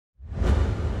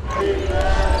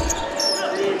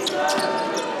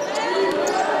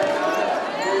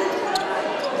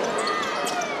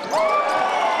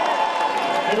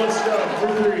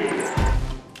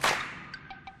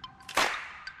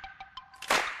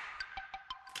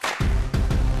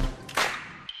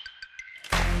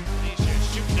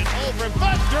from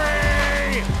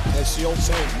three! That's the old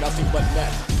saying, nothing but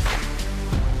net.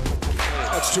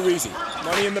 That's too easy.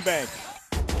 Money in the bank.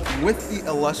 With the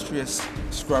illustrious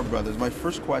Scrubb brothers, my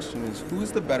first question is,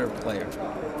 who's the better player?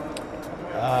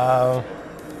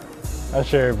 I'm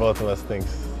sure both of us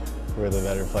thinks we're the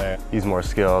better player. He's more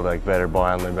skilled, like better ball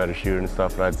handler, better shooter and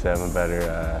stuff, but I'd say I'm a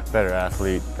better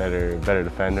athlete, better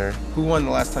defender. Who won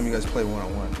the last time you guys played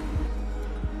one-on-one?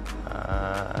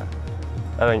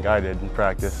 I think I did in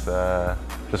practice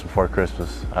just before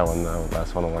Christmas. I won the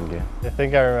last one-on-one game. I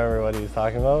think I remember what he was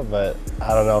talking about, but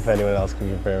I don't know if anyone else can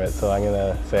confirm it, so I'm going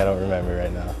to say I don't remember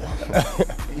right now.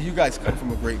 You guys come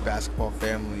from a great basketball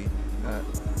family.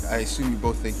 I assume you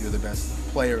both think you're the best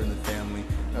player in the family,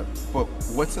 but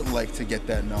what's it like to get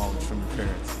that knowledge from your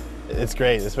parents? It's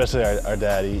great, especially our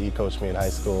dad. He coached me in high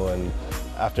school, and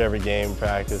after every game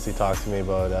practice, he talks to me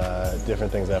about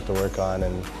different things I have to work on,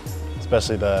 and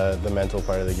especially the mental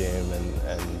part of the game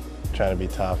and trying to be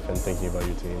tough and thinking about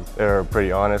your team. They were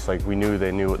pretty honest, like they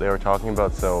knew what they were talking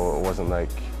about, so it wasn't like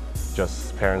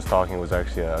just parents talking, it was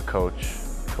actually a coach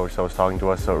that was talking to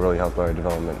us, so it really helped our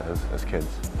development as kids.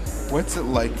 What's it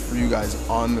like for you guys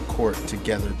on the court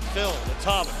together? Phil to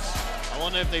Thomas. I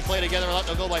wonder if they play together or not.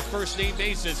 They'll go by first name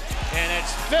basis. And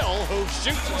it's Phil who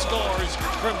shoots and scores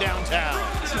from downtown.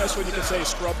 It's nice when you can say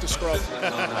scrub to scrub.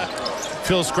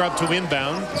 Phil Scrubb to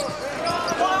inbound.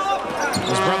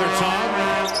 His brother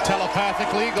Tom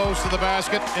telepathically goes to the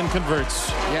basket and converts.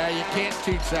 Yeah, you can't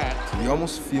teach that. You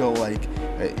almost feel like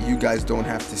you guys don't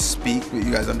have to speak, but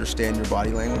you guys understand your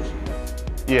body language?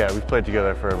 Yeah, we've played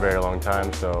together for a very long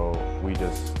time, so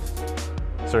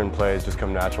certain plays just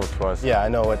come natural to us. Yeah, I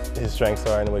know what his strengths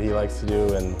are and what he likes to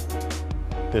do, and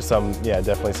there's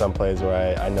definitely some plays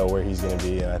where I know where he's going to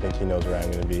be, and I think he knows where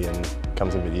I'm going to be, and it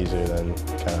comes a bit easier than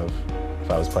kind of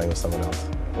if I was playing with someone else.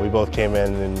 We both came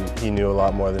in and he knew a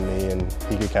lot more than me, and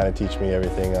he could kind of teach me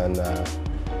everything on,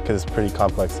 because it's pretty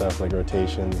complex stuff like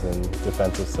rotations and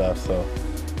defensive stuff, so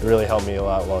it really helped me a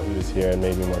lot while he was here and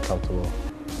made me more comfortable.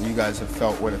 You guys have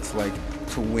felt what it's like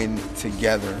to win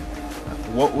together.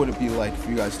 What would it be like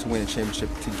for you guys to win a championship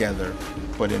together,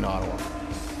 but in Ottawa?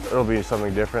 It'll be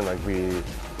something different. Like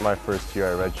my first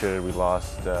year I redshirted, we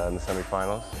lost in the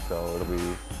semifinals, so it'll be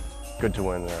good to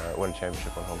win a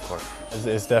championship on home court.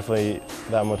 It's definitely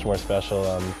that much more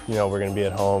special. You know, we're going to be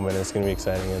at home and it's going to be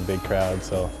exciting and a big crowd.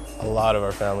 So a lot of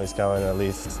our family's coming, at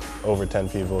least over 10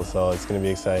 people. So it's going to be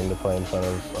exciting to play in front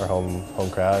of our home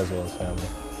crowd as well as family.